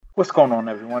What's going on,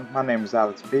 everyone? My name is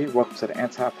Alex B. Welcome to the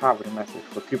Anti-Poverty Message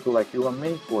for people like you and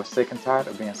me who are sick and tired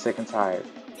of being sick and tired.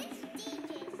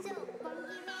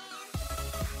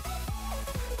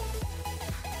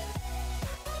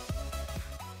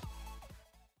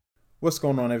 What's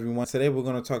going on, everyone? Today we're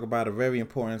going to talk about a very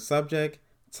important subject,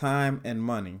 time and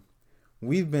money.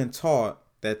 We've been taught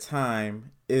that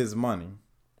time is money.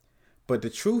 But the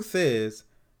truth is,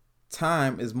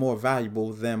 time is more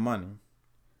valuable than money.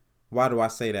 Why do I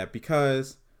say that?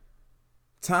 Because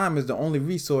time is the only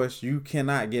resource you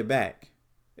cannot get back.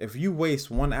 If you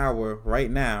waste 1 hour right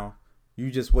now,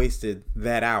 you just wasted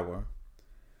that hour.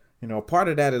 Part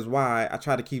of that is why I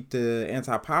try to keep the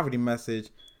anti-poverty message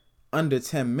under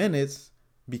 10 minutes,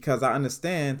 because I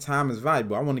understand time is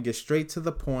valuable. I want to get straight to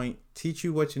the point, teach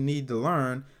you what you need to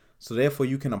learn, so therefore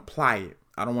you can apply it.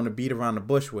 I don't want to beat around the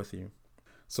bush with you.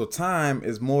 So time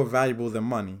is more valuable than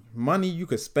money. Money, you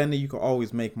could spend it, you could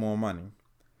always make more money.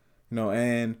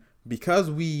 And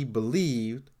because we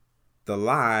believed the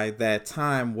lie that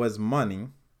time was money,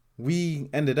 we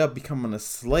ended up becoming a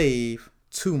slave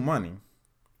to money.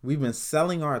 We've been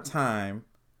selling our time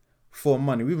for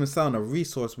money. We've been selling a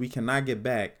resource we cannot get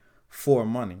back for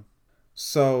money.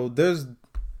 So there's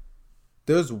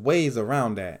ways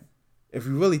around that. If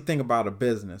you really think about a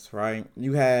business, right?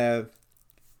 You have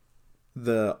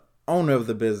the owner of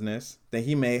the business, then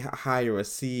he may hire a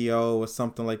CEO or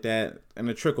something like that, and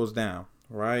it trickles down,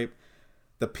 right?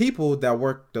 The people that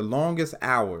work the longest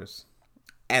hours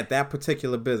at that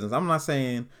particular business, I'm not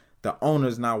saying the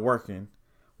owner's not working.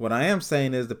 What I am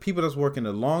saying is the people that's working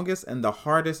the longest and the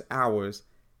hardest hours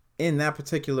in that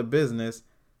particular business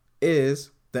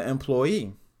is the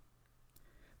employee.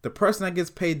 The person that gets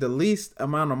paid the least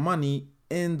amount of money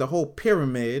in the whole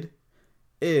pyramid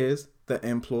is the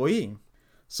employee.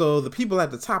 So the people at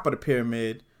the top of the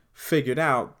pyramid figured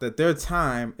out that their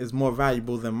time is more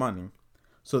valuable than money.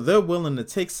 So they're willing to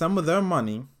take some of their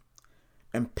money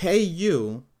and pay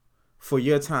you for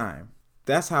your time.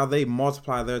 That's how they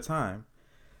multiply their time.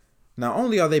 Not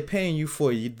only are they paying you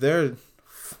for your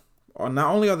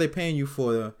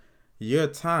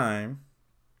time,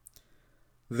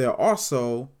 they're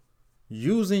also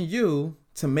using you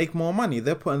to make more money.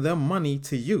 They're putting their money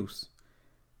to use.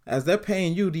 As they're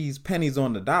paying you these pennies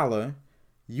on the dollar,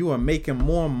 you are making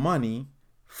more money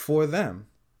for them.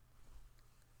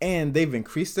 And they've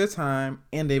increased their time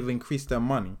and they've increased their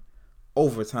money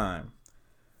over time.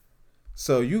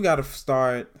 So you got to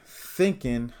start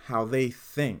thinking how they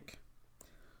think.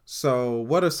 So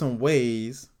what are some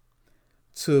ways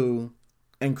to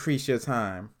increase your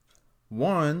time?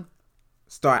 One,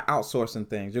 start outsourcing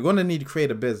things. You're going to need to create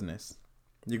a business.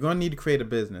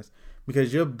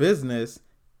 Because your business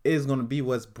is going to be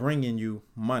what's bringing you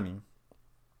money.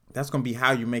 That's going to be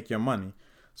how you make your money.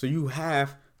 So you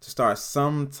have to start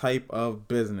some type of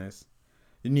business.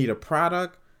 You need a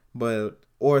product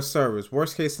or a service.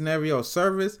 Worst case scenario, a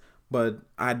service, but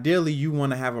ideally you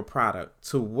want to have a product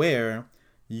to where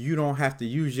you don't have to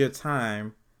use your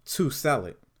time to sell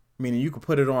it. Meaning you can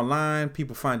put it online,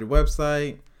 people find your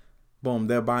website, boom,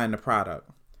 they're buying the product.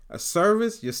 A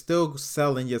service, you're still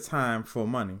selling your time for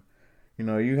money.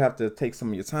 You have to take some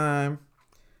of your time,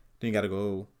 then you got to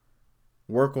go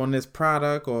work on this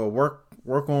product or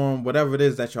work on whatever it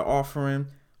is that you're offering.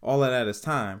 All of that is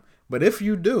time. But if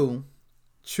you do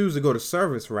choose to go the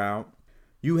service route,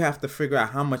 you have to figure out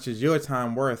how much is your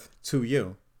time worth to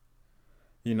you.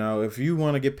 If you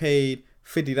want to get paid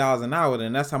 $50 an hour,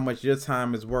 then that's how much your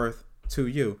time is worth to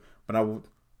you. But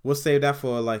we'll save that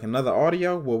for like another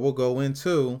audio where we'll go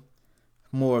into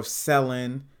more of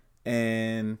selling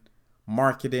and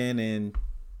marketing and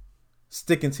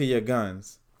sticking to your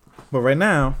guns. But right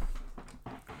now,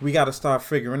 we got to start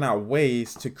figuring out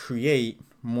ways to create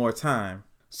more time.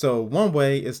 So one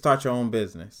way is start your own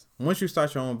business. Once you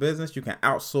start your own business, you can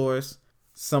outsource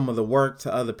some of the work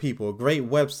to other people. A great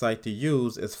website to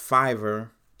use is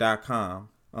Fiverr.com.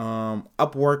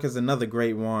 Upwork is another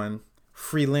great one.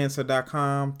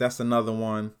 Freelancer.com, that's another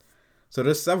one. So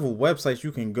there's several websites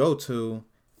you can go to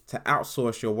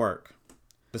outsource your work.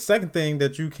 The second thing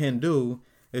that you can do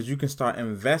is you can start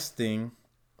investing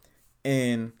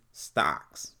in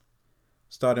stocks.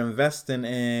 Start investing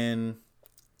in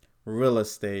real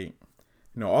estate.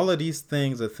 All of these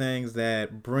things are things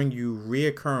that bring you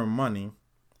reoccurring money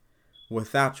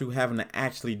without you having to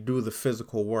actually do the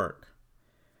physical work.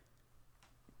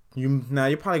 You're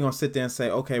probably going to sit there and say,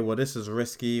 okay, well, this is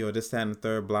risky or this, that, and the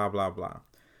third, blah, blah, blah.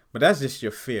 But that's just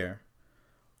your fear.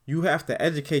 You have to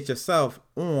educate yourself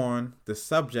on the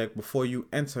subject before you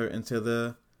enter into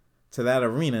that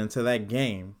arena, into that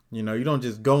game. You don't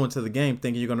just go into the game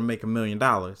thinking you're going to make $1 million.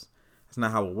 That's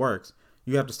not how it works.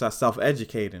 you have to start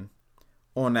self-educating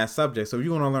on that subject. So if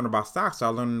you want to learn about stocks,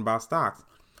 start learning about stocks.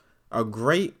 A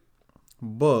great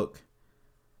book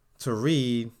to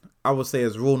read, I would say,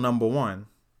 is Rule Number 1.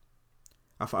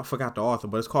 I forgot the author,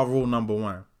 but it's called Rule Number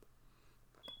 1.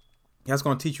 That's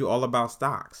going to teach you all about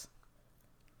stocks.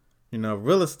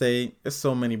 Real estate, there's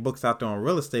so many books out there on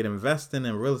real estate, investing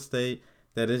in real estate,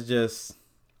 that it's just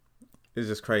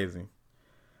crazy.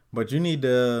 But you need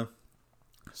to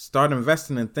start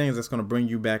investing in things that's going to bring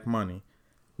you back money,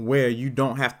 where you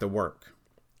don't have to work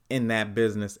in that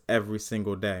business every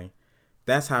single day.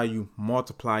 That's how you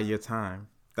multiply your time.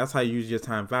 That's how you use your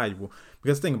time valuable.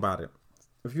 Because think about it.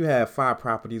 If you have 5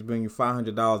 properties bring you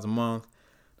 $500 a month,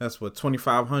 that's what,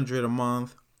 $2,500 a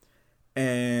month.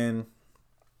 And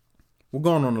we're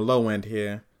going on the low end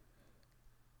here.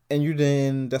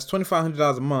 And that's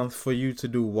 $2,500 a month for you to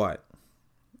do what?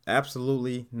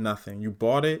 Absolutely nothing. You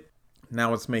bought it.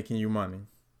 Now it's making you money.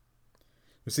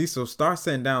 You see, so start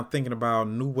sitting down thinking about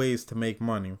new ways to make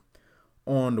money.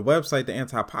 On the website, The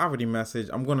Anti-Poverty Message,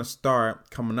 I'm going to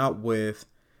start coming up with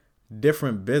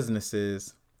different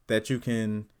businesses that you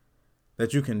can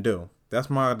do. That's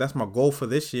my goal for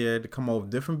this year, to come up with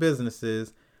different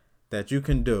businesses that you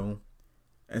can do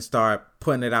and start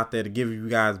putting it out there to give you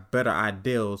guys better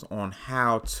ideas on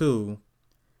how to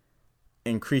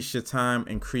increase your time,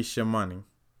 increase your money.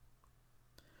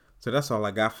 So that's all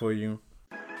I got for you.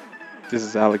 This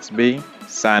is Alex B,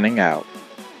 signing out.